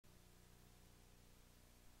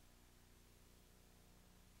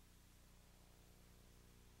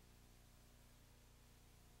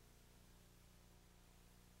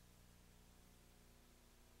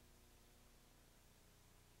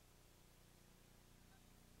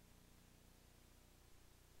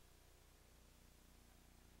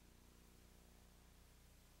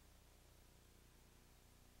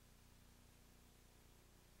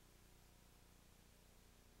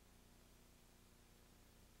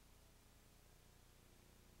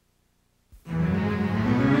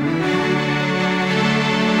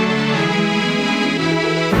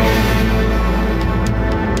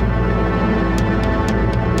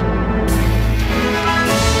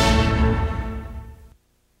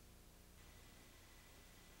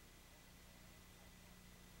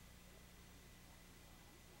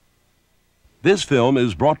This film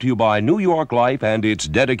is brought to you by New York Life and its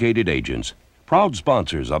dedicated agents, proud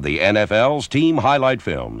sponsors of the NFL's team highlight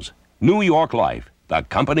films. New York Life, the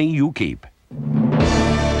company you keep.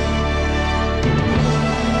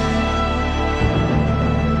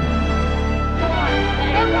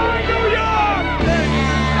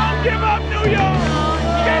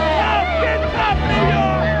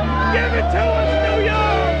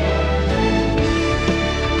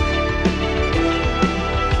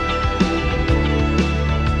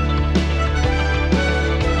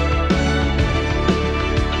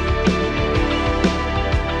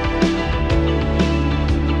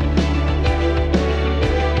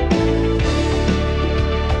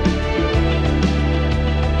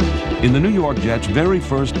 In the New York Jets' very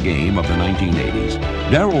first game of the 1980s,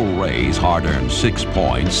 Darrell Ray's hard-earned 6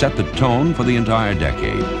 points set the tone for the entire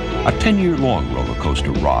decade. A 10-year-long roller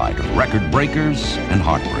coaster ride of record breakers and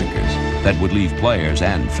heartbreakers that would leave players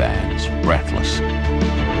and fans breathless.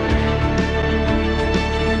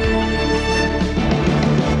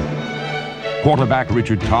 Quarterback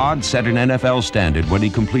Richard Todd set an NFL standard when he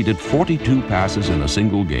completed 42 passes in a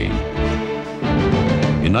single game.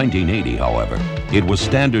 In 1980, however, it was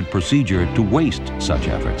standard procedure to waste such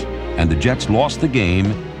efforts, and the Jets lost the game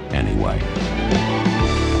anyway.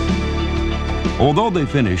 Although they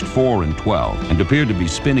finished 4-12 and appeared to be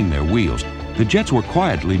spinning their wheels, the Jets were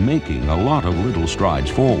quietly making a lot of little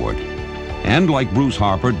strides forward. And like Bruce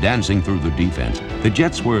Harper dancing through the defense, the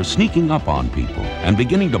Jets were sneaking up on people and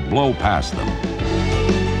beginning to blow past them.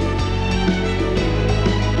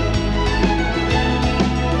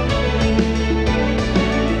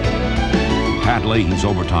 Pat Leahy's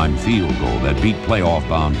overtime field goal that beat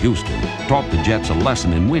playoff-bound Houston taught the Jets a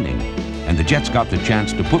lesson in winning, and the Jets got the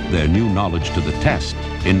chance to put their new knowledge to the test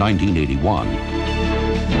in 1981.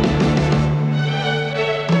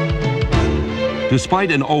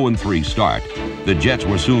 Despite an 0-3 start, the Jets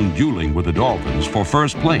were soon dueling with the Dolphins for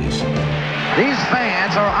first place. These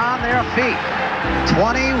fans are on their feet.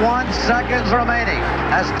 21 seconds remaining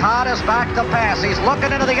as Todd is back to pass. He's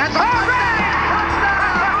looking into the end zone.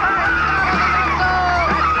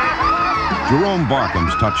 Jerome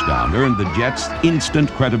Barkham's touchdown earned the Jets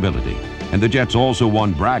instant credibility, and the Jets also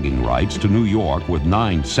won bragging rights to New York with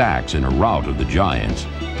 9 sacks in a rout of the Giants.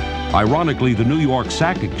 Ironically, the New York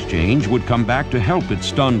Sack Exchange would come back to help its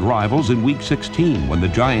stunned rivals in Week 16 when the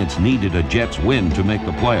Giants needed a Jets win to make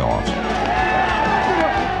the playoffs.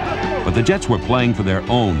 But the Jets were playing for their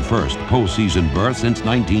own first postseason berth since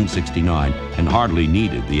 1969 and hardly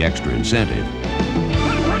needed the extra incentive.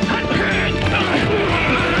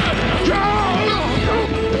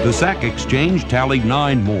 The Sack Exchange tallied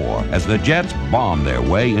 9 more as the Jets bombed their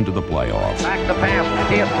way into the playoffs. Back to pass.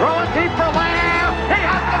 He is throwing deep for Lamb. He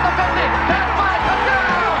has to defend it. 10-5 to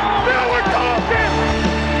down. Now we're talking.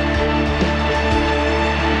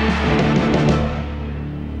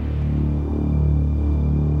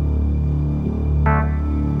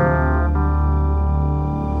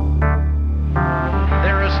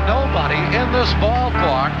 There is nobody in this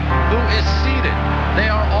ballpark who is seated. They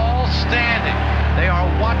are all standing. They are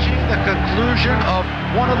watching the conclusion of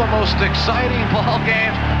one of the most exciting ball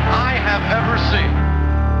games I have ever seen.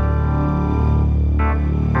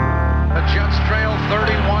 The Jets trail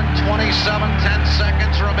 31-27, 10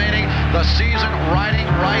 seconds remaining. The season riding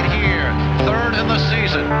right here. Third in the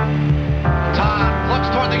season. Todd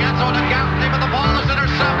looks toward the end zone and Gaffney, but the ball is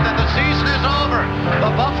intercepted. The season is over.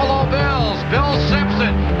 The Buffalo Bills, Bill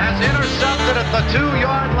Simpson, has intercepted at the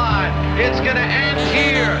 2-yard line. It's going to end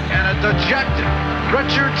here, and a dejected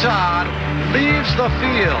Richard Todd leaves the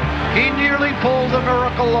field. He nearly pulled the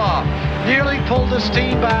miracle off. Nearly pulled his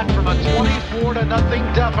team back from a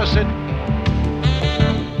 24-0 deficit.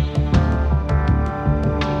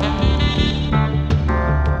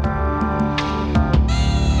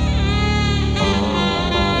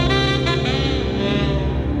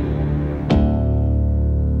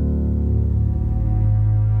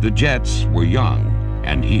 The Jets were young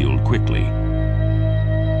and healed quickly.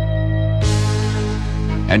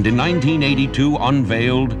 And in 1982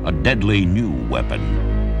 unveiled a deadly new weapon.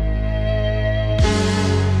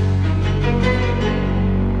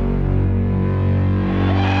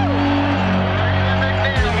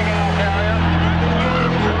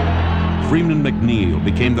 Freeman McNeil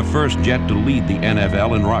became the first Jet to lead the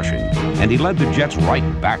NFL in rushing, and he led the Jets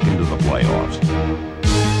right back into the playoffs.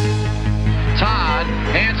 Todd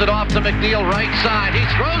hands it off to McNeil, right side. He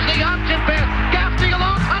throws the option pass. Gaffney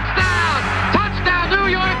alone, touchdown! Touchdown, New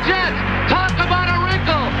York Jets! Talk about a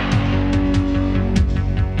wrinkle!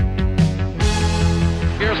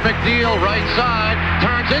 Here's McNeil, right side.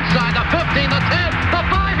 Turns inside, the 15, the 10, the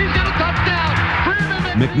 5. He's got a touchdown! Freeman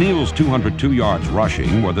McNeil's 202 yards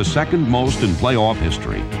rushing were the second most in playoff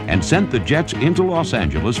history and sent the Jets into Los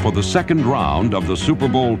Angeles for the second round of the Super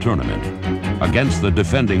Bowl tournament. Against the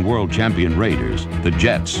defending world champion Raiders, the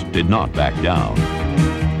Jets did not back down.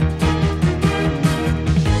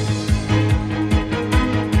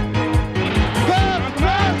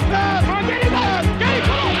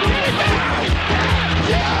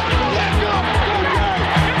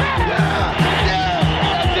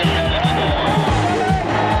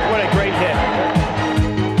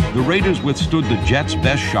 The Raiders withstood the Jets'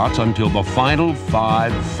 best shots until the final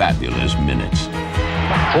 5 fabulous minutes.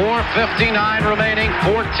 4:59 remaining,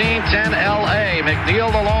 14-10 L.A. McNeil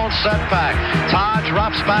the lone setback. Todd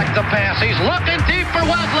drops back to pass. He's looking deep for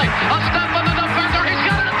Wesley. A step on the defender. He's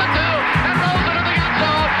got it at the 2 and rolls it in the end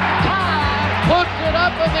zone. Todd puts it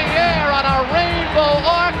up in the air on a rainbow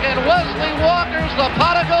arc, and Wesley Walker's the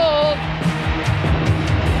pot of gold.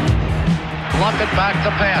 Lumpet back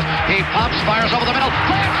to pass. He pumps, fires over the middle.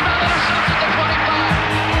 Grant Snell intercepts at the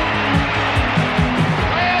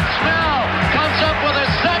 25. Grant Snell comes up with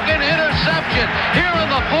his second interception here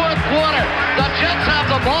in the fourth quarter. The Jets have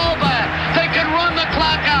the ball back. They can run the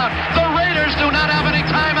clock out. The Raiders do not have any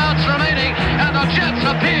timeouts remaining, and the Jets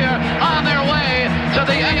appear on their way to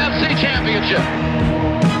the AFC Championship.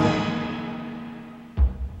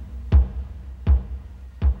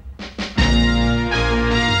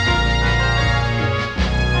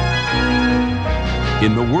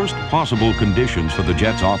 In the worst possible conditions for the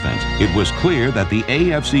Jets offense, it was clear that the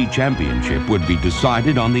AFC Championship would be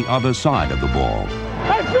decided on the other side of the ball.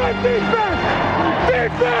 That's right, defense!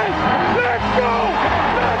 Defense! Let's go!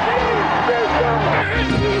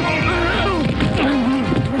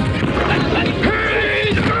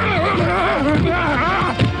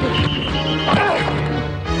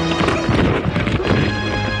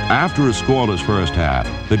 After a scoreless first half,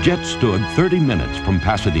 the Jets stood 30 minutes from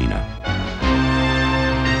Pasadena.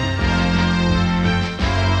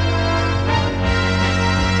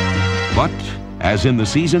 But, as in the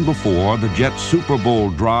season before, the Jets' Super Bowl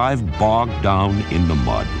drive bogged down in the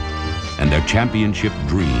mud, and their championship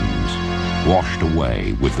dreams washed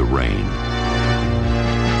away with the rain.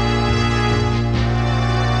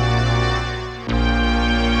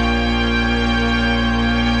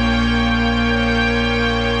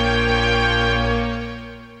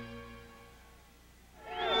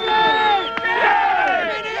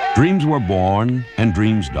 Dreams were born and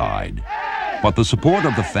dreams died. But the support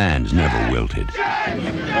of the fans never wilted.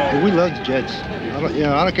 Well, we love the Jets. I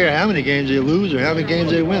don't care how many games they lose or how many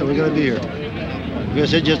games they win. We're going to be here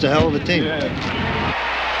because they're just a hell of a team.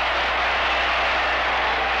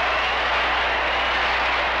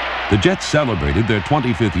 The Jets celebrated their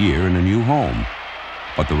 25th year in a new home.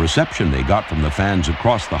 But the reception they got from the fans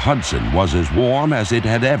across the Hudson was as warm as it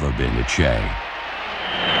had ever been at Shea.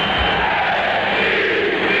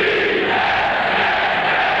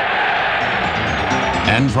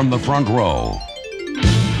 And from the front row,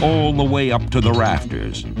 all the way up to the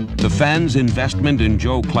rafters, the fans' investment in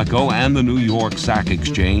Joe Klecko and the New York Sack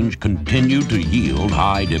Exchange continued to yield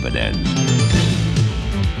high dividends.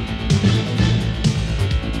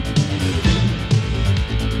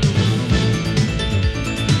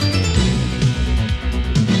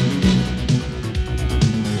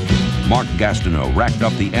 Mark Gastineau racked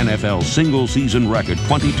up the NFL single-season record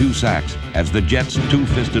 22 sacks as the Jets'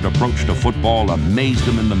 two-fisted approach to football amazed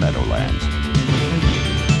him in the Meadowlands.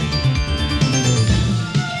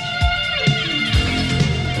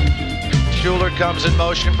 Schuler comes in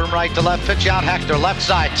motion from right to left, pitch out Hector, left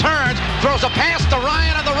side, turns, throws a pass to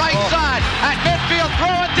Ryan on the right side, at midfield,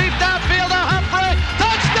 throwing deep downfield to Humphrey,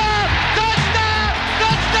 touchdown, touchdown,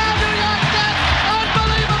 touchdown, New York Jets,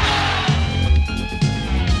 unbelievable!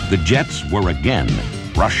 The Jets were again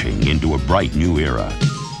rushing into a bright new era.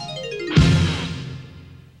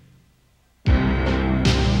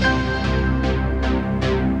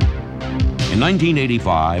 In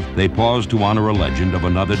 1985, they paused to honor a legend of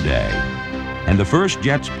another day, and the first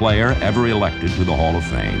Jets player ever elected to the Hall of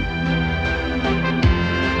Fame.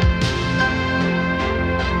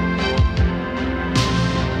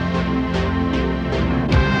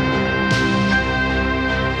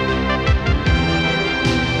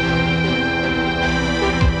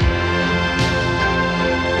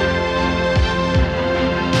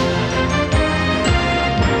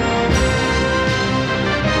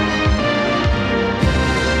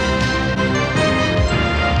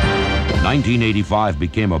 '85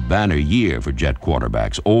 became a banner year for Jet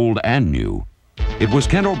quarterbacks, old and new. It was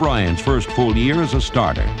Ken O'Brien's first full year as a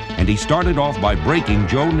starter, and he started off by breaking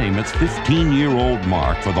Joe Namath's 15-year-old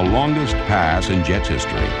mark for the longest pass in Jets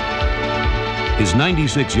history. His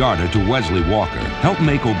 96-yarder to Wesley Walker helped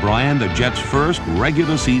make O'Brien the Jets' first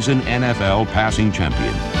regular season NFL passing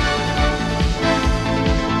champion.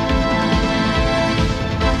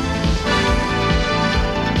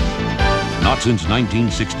 Not since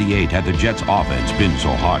 1968 had the Jets' offense been so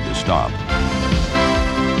hard to stop.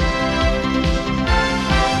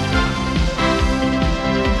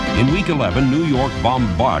 In Week 11, New York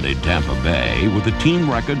bombarded Tampa Bay with a team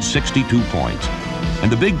record 62 points. And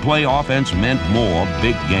the big play offense meant more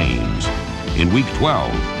big games. In Week 12,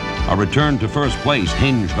 a return to first place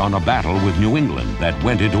hinged on a battle with New England that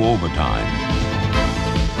went into overtime.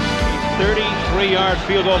 33-yard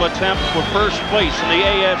field goal attempt for first place in the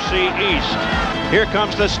AFC East. Here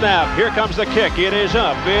comes the snap. Here comes the kick. It is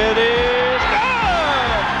up. It is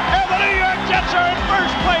good! And the New York Jets are in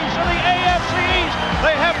first place in the AFC East.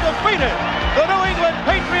 They have defeated the New England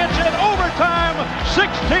Patriots in overtime,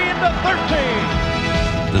 16-13.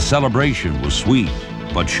 The celebration was sweet,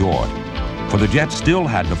 but short, for the Jets still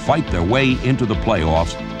had to fight their way into the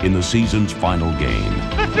playoffs in the season's final game.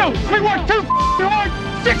 Let's go! We worked too hard!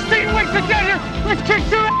 16 weeks to get here! Let's kick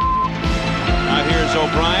to it! Now here's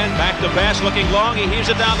O'Brien, back to pass, looking long. He heaves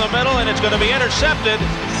it down the middle, and it's going to be intercepted.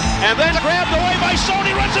 And then grabbed away by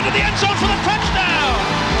Sony, runs into the end zone for the touchdown!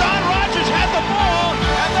 Don Rodgers had the ball,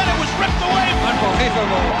 and then it was ripped away.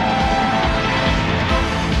 Unbelievable.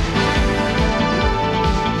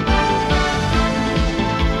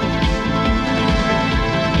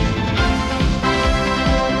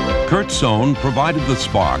 Kurt Sohn provided the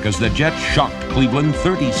spark as the Jets shocked Cleveland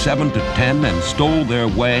 37-10 and stole their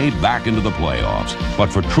way back into the playoffs. But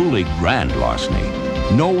for truly grand larceny,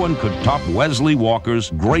 no one could top Wesley Walker's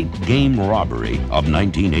great game robbery of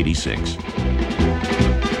 1986.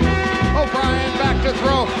 O'Brien back to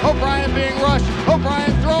throw. O'Brien being rushed.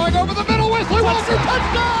 O'Brien throwing over the middle. Wesley Walker,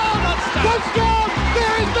 touchdown! Touchdown!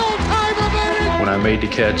 There is no time remaining! When I made the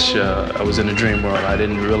catch, I was in a dream world. I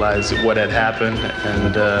didn't realize what had happened,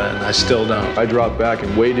 and I still don't. I dropped back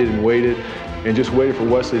and waited and just waited for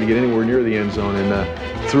Wesley to get anywhere near the end zone, and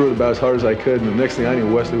threw it about as hard as I could. And the next thing I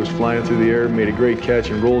knew, Wesley was flying through the air, made a great catch,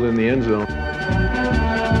 and rolled in the end zone.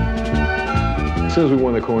 As soon as we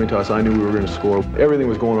won the coin toss, I knew we were going to score. Everything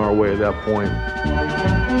was going our way at that point.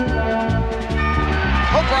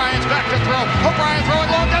 O'Brien's back to throw. O'Brien throwing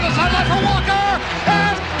long down the sideline for Walker,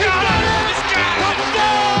 and he got it!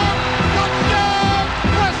 Touchdown! Touchdown!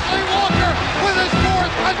 Wesley Walker with his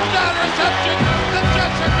fourth touchdown reception. The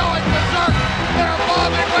Jets are going berserk. They're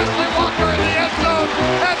bombing Wesley Walker in the end zone,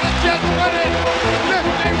 and the Jets win it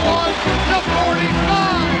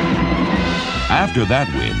 51-45. After that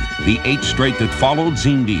win, the 8 straight that followed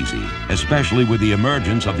seemed easy, especially with the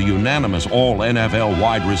emergence of the unanimous All-NFL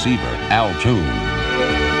wide receiver, Al Toon.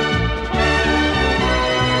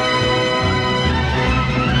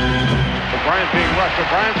 O'Brien being rushed.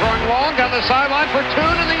 O'Brien throwing long down the sideline for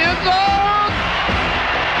Toon in the end zone.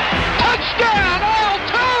 Touchdown, Al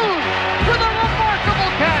Toon with a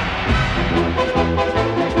remarkable catch.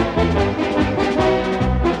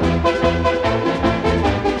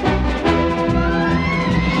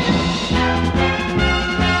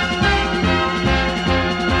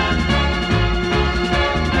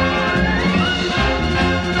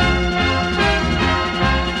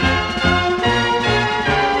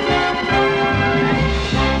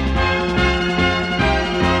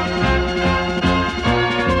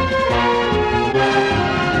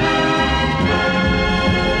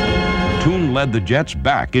 Led the Jets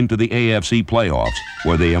back into the AFC playoffs,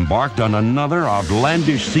 where they embarked on another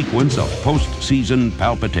outlandish sequence of postseason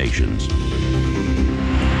palpitations.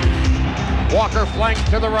 Walker flanked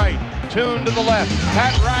to the right, Toon to the left.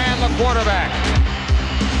 Pat Ryan, the quarterback.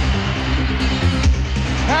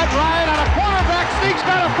 Pat Ryan on a quarterback sneak's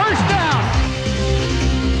got a first down.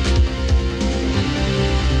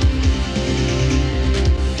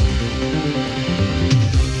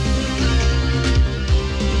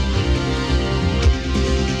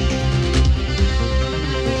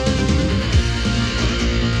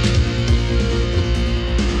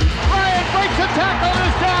 Tackle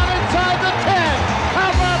is down inside the 10. How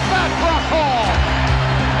about that for a call?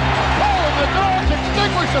 Pulling the doors,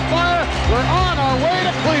 extinguish the fire. We're on our way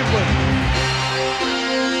to Cleveland.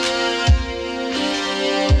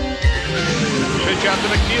 Pitch out to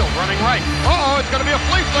McNeil, running right. Uh-oh, it's going to be a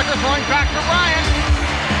flea flicker throwing back to Ryan.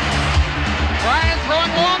 Ryan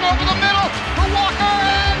throwing long over the middle for Walker,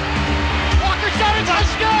 and Walker shot it.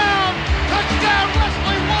 Touchdown! Touchdown,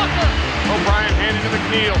 Wesley Walker! O'Brien handing to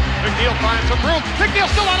McNeil. McNeil finds some room. McNeil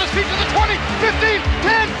still on his feet to the 20, 15,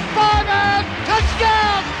 10, 5, and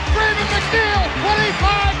touchdown! Freeman McNeil,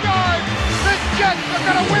 25 yards. The Jets are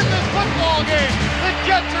going to win this football game. The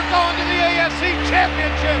Jets are going to the AFC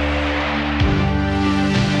Championship.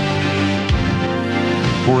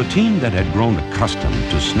 For a team that had grown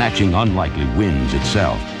accustomed to snatching unlikely wins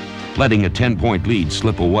itself, letting a 10-point lead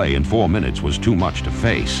slip away in 4 minutes was too much to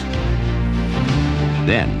face.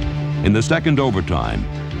 Then, in the second overtime,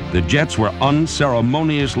 the Jets were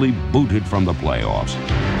unceremoniously booted from the playoffs.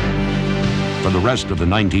 For the rest of the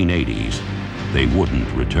 1980s, they wouldn't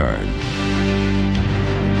return.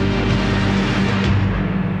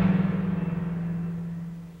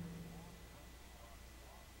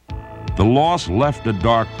 The loss left a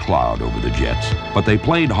dark cloud over the Jets, but they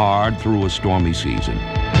played hard through a stormy season.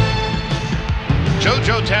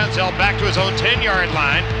 JoJo Townsell back to his own 10-yard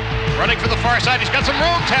line. Running for the far side. He's got some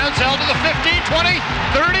room. Townsell to the 15, 20,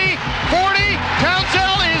 30, 40.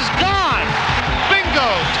 Townsell is gone. Bingo.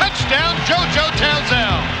 Touchdown, JoJo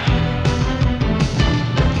Townsell.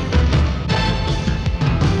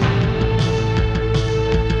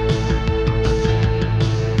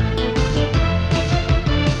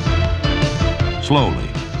 Slowly,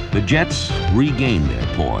 the Jets regained their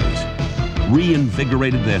poise,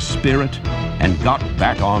 reinvigorated their spirit, and got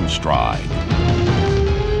back on stride.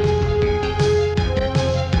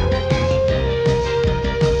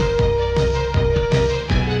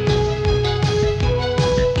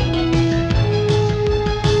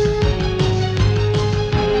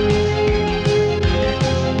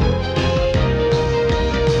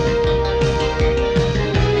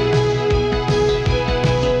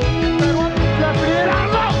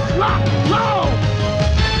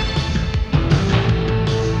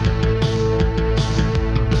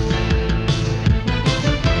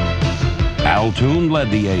 Toon led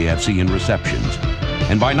the AFC in receptions,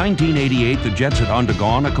 and by 1988, the Jets had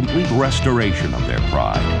undergone a complete restoration of their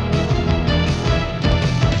pride.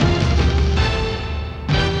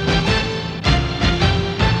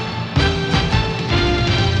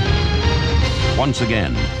 Once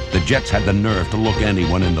again, the Jets had the nerve to look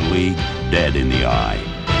anyone in the league dead in the eye.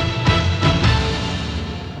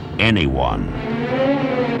 Anyone.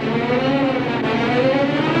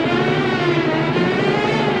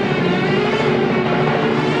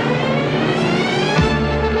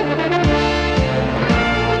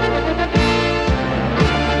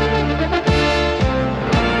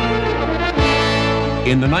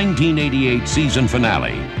 In the 1988 season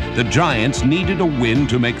finale, the Giants needed a win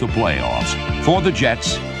to make the playoffs. For the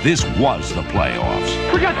Jets, this was the playoffs.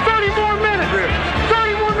 We got 30 more minutes!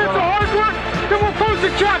 30 more minutes of hard work, then we'll close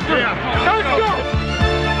the chapter! Now let's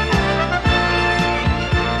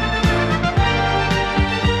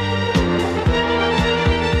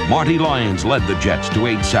go! Marty Lyons led the Jets to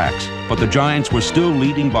 8 sacks, but the Giants were still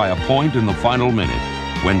leading by a point in the final minute,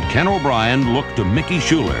 when Ken O'Brien looked to Mickey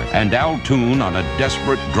Schuler and Al Toon on a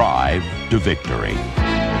desperate drive to victory.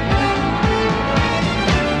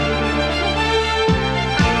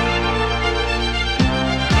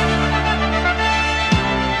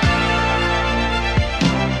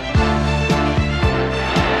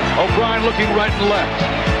 O'Brien looking right and left.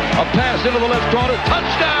 A pass into the left corner.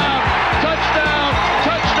 Touchdown! Touchdown!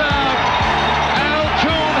 Touchdown! Al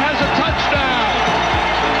Toon has a touchdown!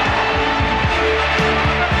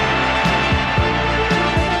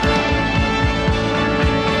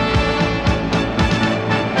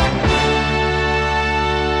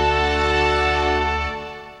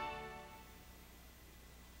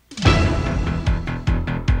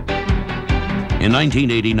 In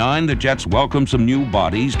 1989, the Jets welcomed some new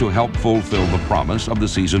bodies to help fulfill the promise of the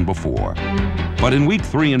season before. But in Week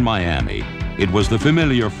 3 in Miami, it was the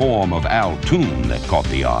familiar form of Al Toon that caught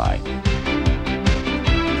the eye.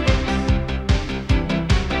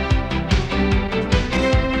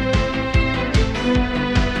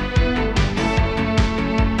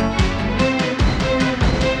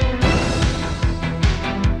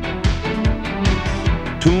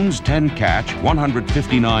 Toon's 10-catch,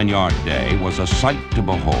 159-yard day was a sight to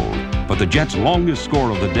behold, but the Jets' longest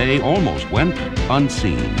score of the day almost went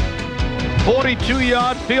unseen.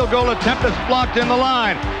 42-yard field goal attempt that's blocked in the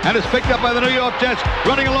line and is picked up by the New York Jets,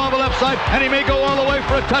 running along the left side, and he may go all the way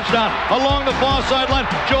for a touchdown. Along the far sideline,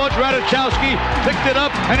 George Radichowski picked it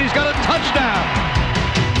up, and he's got a touchdown.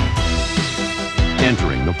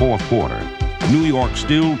 Entering the fourth quarter, New York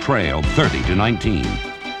still trailed 30-19.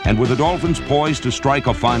 And with the Dolphins poised to strike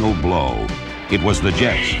a final blow, it was the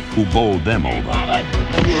Jets who bowled them over.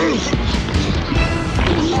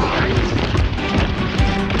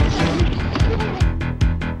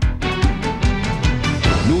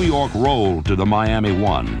 New York rolled to the Miami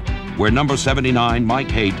 1, where number 79, Mike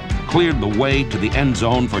Haight, cleared the way to the end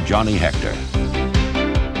zone for Johnny Hector.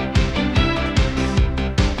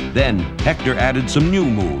 Then Hector added some new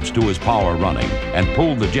moves to his power running and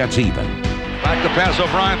pulled the Jets even. Back to pass,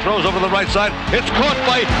 O'Brien throws over to the right side. It's caught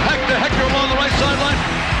by Hector. Hector along the right sideline.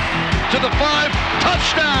 To the 5,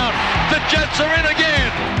 touchdown! The Jets are in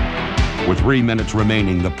again! With 3 minutes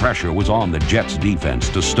remaining, the pressure was on the Jets defense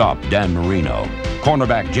to stop Dan Marino.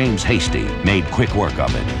 Cornerback James Hasty made quick work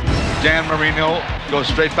of it. Dan Marino goes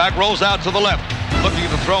straight back, rolls out to the left. Looking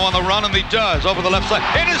to throw on the run, and he does. Over the left side.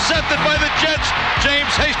 Intercepted by the Jets.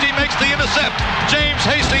 James Hasty makes the intercept. James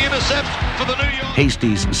Hasty intercepts for the New York.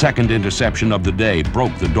 Hasty's second interception of the day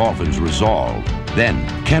broke the Dolphins' resolve. Then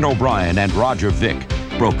Kent O'Brien and Roger Vick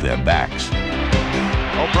broke their backs.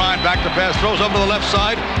 O'Brien back to pass, throws over to the left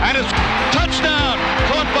side, and it's touchdown!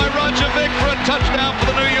 Caught by Roger Vick for a touchdown for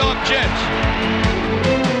the New York Jets.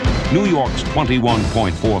 New York's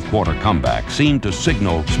 21-point fourth quarter comeback seemed to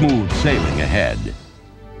signal smooth sailing ahead.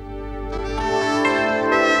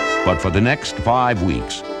 But for the next 5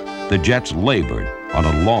 weeks, the Jets labored on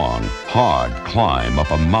a long, hard climb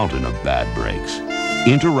up a mountain of bad breaks,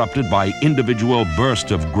 interrupted by individual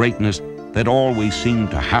bursts of greatness that always seemed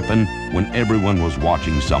to happen when everyone was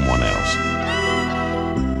watching someone else.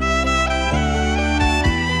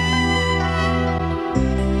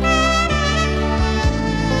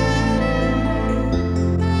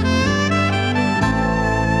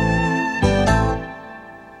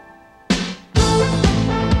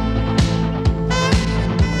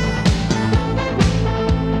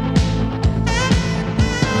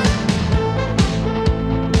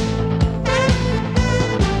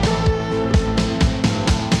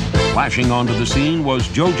 Flashing onto the scene was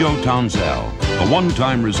JoJo Townsell, the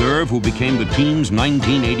one-time reserve who became the team's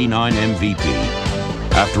 1989 MVP.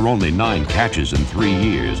 After only 9 catches in 3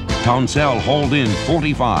 years, Townsell hauled in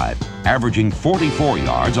 45, averaging 44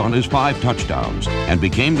 yards on his 5 touchdowns, and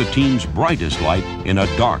became the team's brightest light in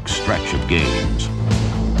a dark stretch of games.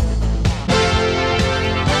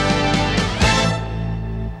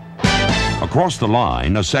 Across the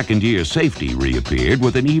line, a second-year safety reappeared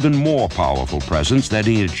with an even more powerful presence than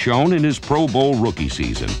he had shown in his Pro Bowl rookie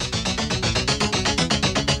season.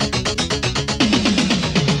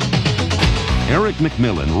 Eric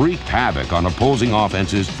McMillan wreaked havoc on opposing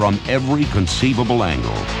offenses from every conceivable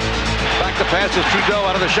angle. Back to pass is Trudeau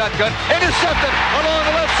out of the shotgun. Intercepted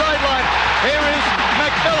along the left sideline. Here is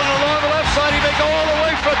McMillan along the left side. He may go all the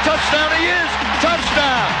way for a touchdown. He is.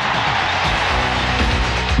 Touchdown.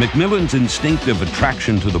 McMillan's instinctive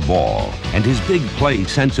attraction to the ball and his big play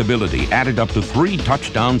sensibility added up to 3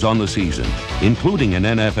 touchdowns on the season, including an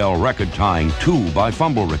NFL record-tying 2 by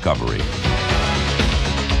fumble recovery.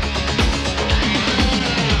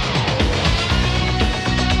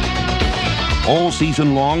 All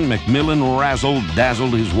season long, McMillan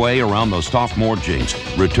razzle-dazzled his way around the sophomore jinx,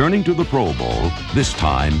 returning to the Pro Bowl, this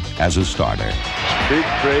time as a starter. Big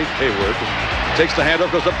Craig Hayward takes the handoff,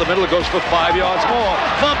 goes up the middle, goes for 5 yards more.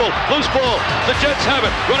 Fumble, loose ball. The Jets have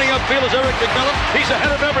it. Running upfield is Eric McMillan. He's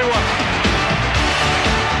ahead of everyone.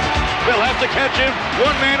 They'll have to catch him.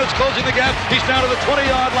 One man is closing the gap. He's down to the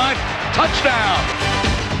 20-yard line. Touchdown.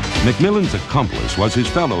 McMillan's accomplice was his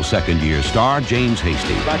fellow second-year star, James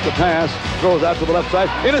Hasty. Back to pass, throws out to the left side.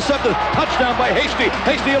 Intercepted. Touchdown by Hasty.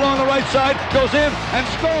 Hasty along the right side, goes in and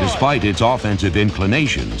scores. Despite its offensive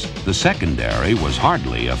inclinations, the secondary was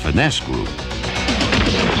hardly a finesse group.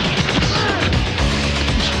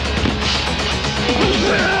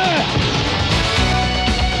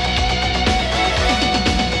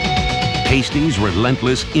 Hasty's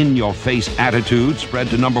relentless, in-your-face attitude spread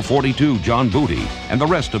to number 42, John Booty, and the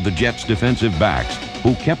rest of the Jets' defensive backs,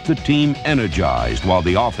 who kept the team energized while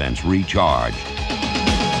the offense recharged.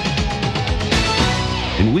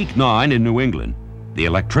 In Week 9 in New England, the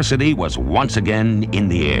electricity was once again in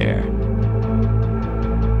the air.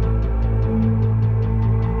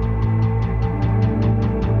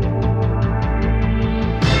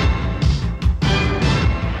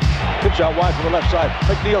 Out wide to the left side.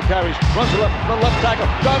 McNeil carries, runs to the left tackle,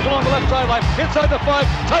 drives along the left sideline, inside the 5,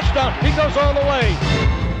 touchdown. He goes all the way.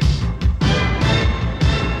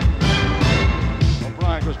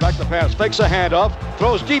 O'Brien goes back to pass, fakes a handoff,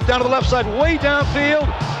 throws deep down to the left side, way downfield.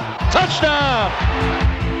 Touchdown!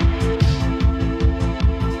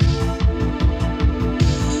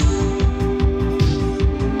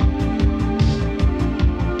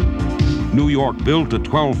 New York built a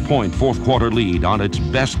 12-point fourth-quarter lead on its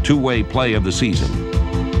best two-way play of the season.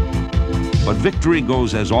 But victory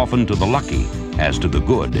goes as often to the lucky as to the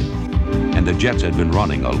good, and the Jets had been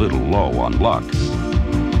running a little low on luck.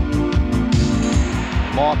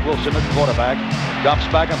 Mark Wilson at quarterback, dumps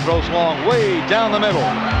back and throws long, way down the middle.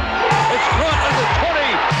 It's caught at the 20,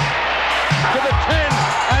 to the 10,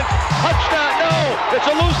 and touchdown. No, it's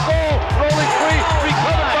a loose ball, rolling free,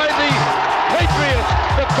 recovered by the Patriots.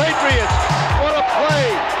 The Patriots, what a play.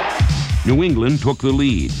 New England took the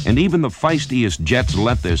lead, and even the feistiest Jets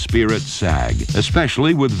let their spirits sag,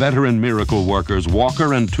 especially with veteran miracle workers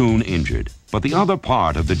Walker and Toon injured. But the other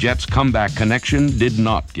part of the Jets' comeback connection did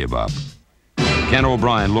not give up. Ken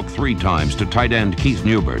O'Brien looked 3 times to tight end Keith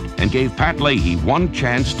Newbert and gave Pat Leahy one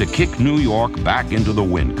chance to kick New York back into the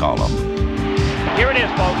win column. Here it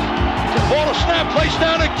is, folks. The ball to snap, placed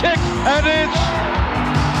down and kick, and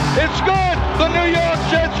it's good. The New York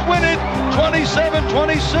Jets win it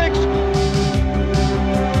 27-26.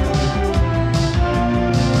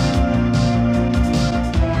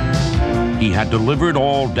 He had delivered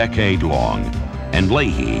all decade long, and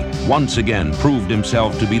Leahy once again proved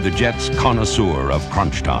himself to be the Jets' connoisseur of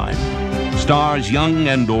crunch time. Stars young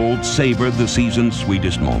and old savored the season's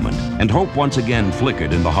sweetest moment, and hope once again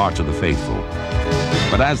flickered in the hearts of the faithful.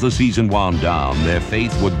 But as the season wound down, their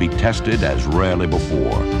faith would be tested as rarely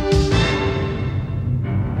before.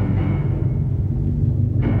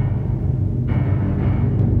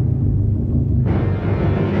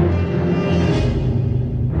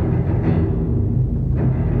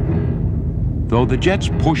 Though the Jets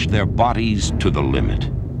pushed their bodies to the limit,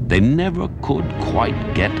 they never could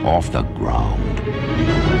quite get off the ground.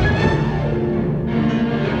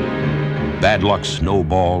 Bad luck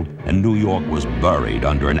snowballed, and New York was buried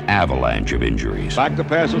under an avalanche of injuries. Back to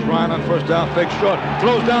passes, Ryan on first down, fake short,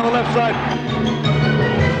 throws down the left side.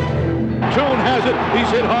 Toon has it, he's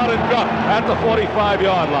hit hard and dropped at the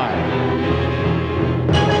 45-yard line.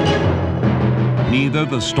 Neither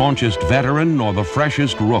the staunchest veteran nor the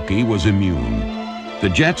freshest rookie was immune. The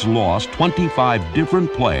Jets lost 25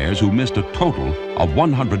 different players who missed a total of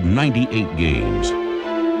 198 games.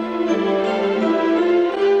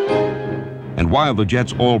 And while the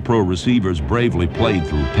Jets' all-pro receivers bravely played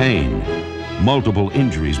through pain, multiple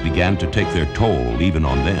injuries began to take their toll even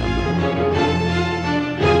on them.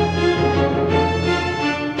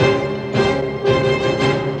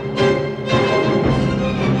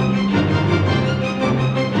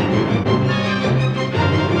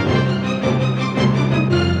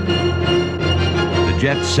 The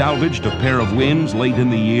Jets salvaged a pair of wins late in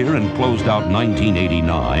the year and closed out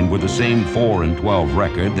 1989 with the same 4-12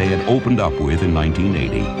 record they had opened up with in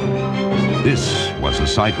 1980. This was a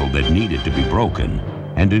cycle that needed to be broken,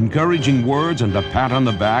 and encouraging words and a pat on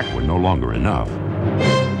the back were no longer enough.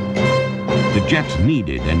 The Jets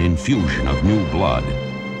needed an infusion of new blood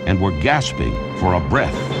and were gasping for a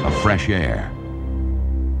breath of fresh air.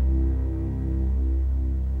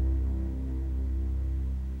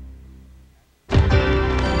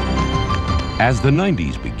 As the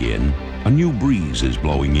 90s begin, a new breeze is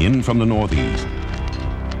blowing in from the Northeast.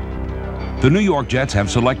 The New York Jets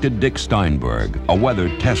have selected Dick Steinberg, a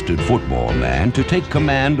weather-tested football man, to take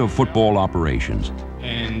command of football operations.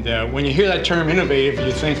 And when you hear that term innovative,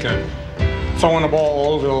 you think of throwing the ball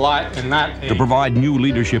all over the lot and not... To provide new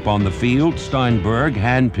leadership on the field, Steinberg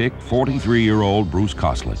handpicked 43-year-old Bruce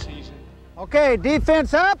Coslett. Okay,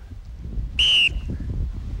 defense up.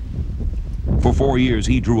 For 4 years,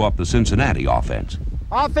 he drew up the Cincinnati offense.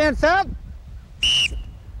 Offense up.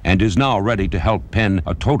 And is now ready to help pen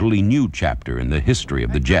a totally new chapter in the history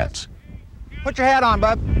of the Jets. Put your hat on,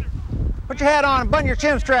 bub. Put your hat on and button your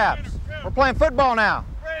chin straps. We're playing football now.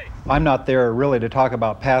 I'm not there really to talk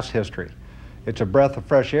about past history. It's a breath of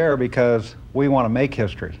fresh air because we want to make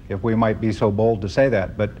history, if we might be so bold to say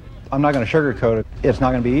that. But I'm not going to sugarcoat it. It's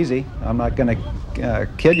not going to be easy. I'm not going to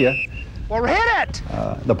kid you. Well, hit it!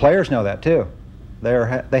 The players know that too.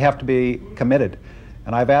 They have to be committed.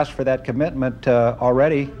 And I've asked for that commitment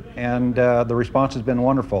already, and the response has been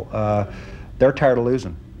wonderful. They're tired of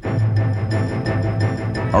losing.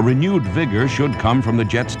 A renewed vigor should come from the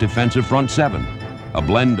Jets' defensive front seven, a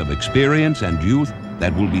blend of experience and youth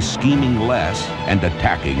that will be scheming less and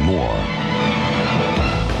attacking more.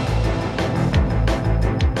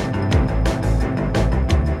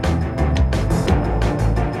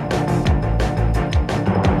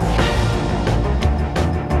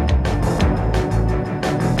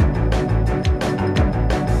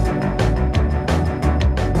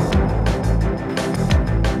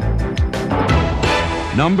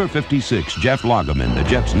 Number 56, Jeff Lageman, the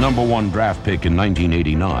Jets' #1 draft pick in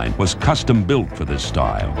 1989, was custom built for this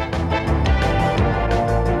style.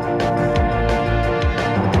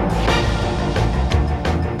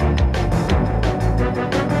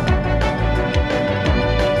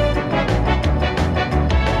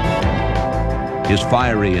 His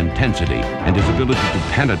fiery intensity and his ability to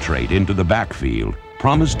penetrate into the backfield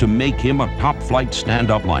promised to make him a top-flight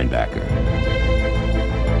stand-up linebacker.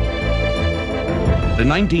 In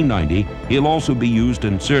 1990, he'll also be used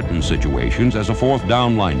in certain situations as a fourth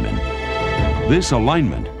down lineman. This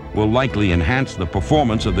alignment will likely enhance the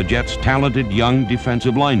performance of the Jets' talented young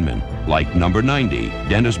defensive linemen, like number 90,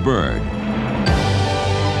 Dennis Byrd.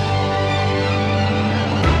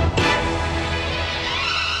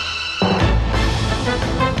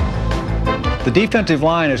 The defensive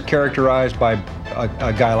line is characterized by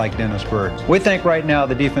a guy like Dennis Byrd. We think right now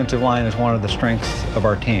the defensive line is one of the strengths of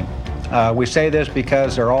our team. We say this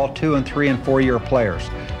because they're all 2-, 3-, and 4-year players,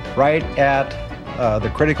 right at the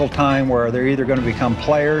critical time where they're either going to become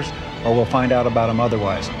players or we'll find out about them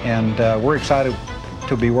otherwise. And we're excited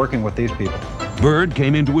to be working with these people. Byrd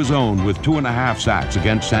came into his own with 2.5 sacks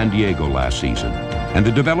against San Diego last season. And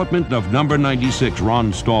the development of number 96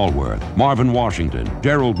 Ron Stallworth, Marvin Washington,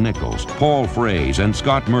 Gerald Nichols, Paul Fraze, and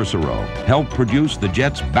Scott Mercereau helped produce the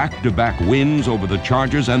Jets' back-to-back wins over the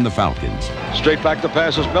Chargers and the Falcons. Straight back to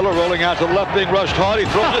passes. Miller rolling out to the left, being rushed hard. He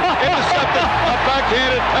throws it, intercepted. A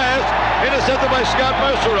backhanded pass, intercepted by Scott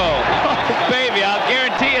Mercereau. Oh, baby, I'll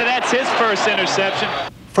guarantee you that's his first interception.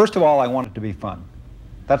 First of all, I want it to be fun.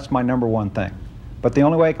 That's my number one thing. But the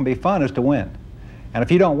only way it can be fun is to win. And if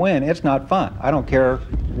you don't win, it's not fun. I don't care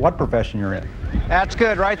what profession you're in. That's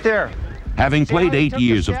good right there. Having played 8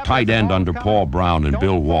 years of tight end under Paul Brown and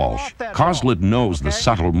Bill Walsh, Coslett knows the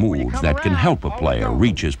subtle moves that can help a player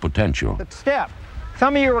reach his potential. Step.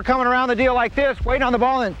 Some of you were coming around the deal like this, waiting on the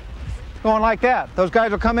ball and going like that. Those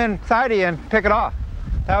guys will come inside you and pick it off.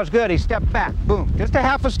 That was good. He stepped back. Boom. Just a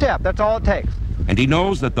half a step. That's all it takes. And he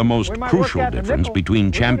knows that the most crucial difference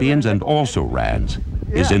between champions and also-rans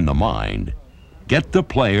is in the mind. Get the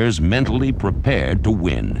players mentally prepared to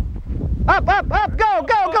win. Up, up, up, go,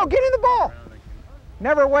 go, go, get in the ball.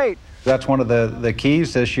 Never wait. That's one of the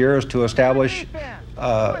keys this year is to establish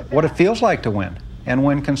what it feels like to win and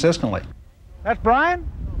win consistently. That's Brian?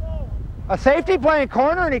 A safety playing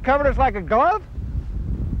corner and he covered us like a glove?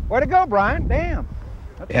 Way to go, Brian. Damn.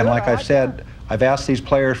 That's and good. like I've said, I've asked these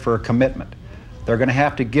players for a commitment. They're going to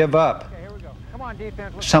have to give up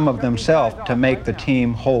some of themselves to make the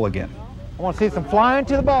team whole again. I want to see some flying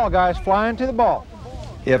to the ball, guys, flying to the ball.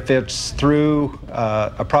 If it's through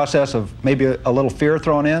a process of maybe a little fear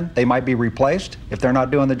thrown in, they might be replaced. If they're not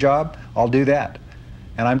doing the job, I'll do that.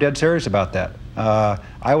 And I'm dead serious about that.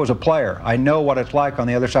 I was a player. I know what it's like on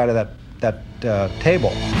the other side of that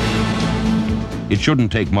table. It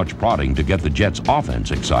shouldn't take much prodding to get the Jets' offense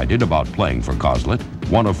excited about playing for Coslett,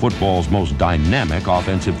 one of football's most dynamic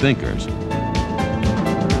offensive thinkers.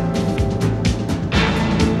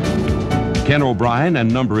 Ken O'Brien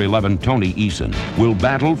and number 11 Tony Eason will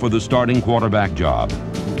battle for the starting quarterback job.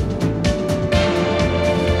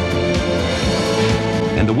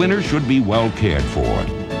 And the winner should be well cared for,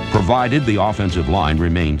 provided the offensive line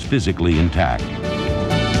remains physically intact.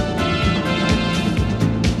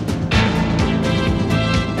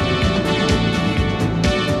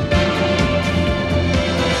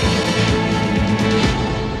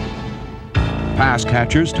 Pass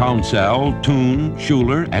catchers Townsell, Toon,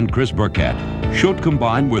 Schuler, and Chris Burkett should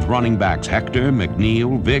combine with running backs Hector,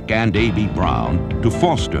 McNeil, Vick, and A.B. Brown to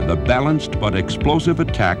foster the balanced but explosive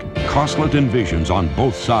attack Coslett envisions on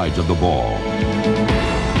both sides of the ball.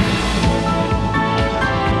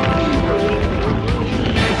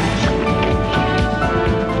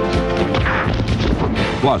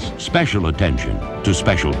 Plus, special attention to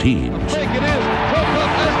special teams.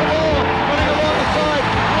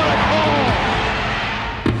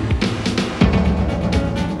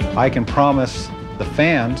 I can promise the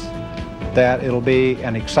fans that it'll be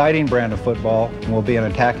an exciting brand of football and we'll be an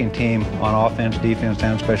attacking team on offense, defense,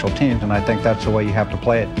 and special teams, and I think that's the way you have to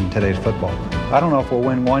play it in today's football. I don't know if we'll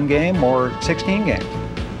win 1 game or 16 games,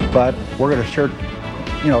 but we're going to sure,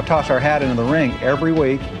 toss our hat into the ring every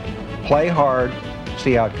week, play hard,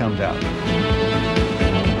 see how it comes out.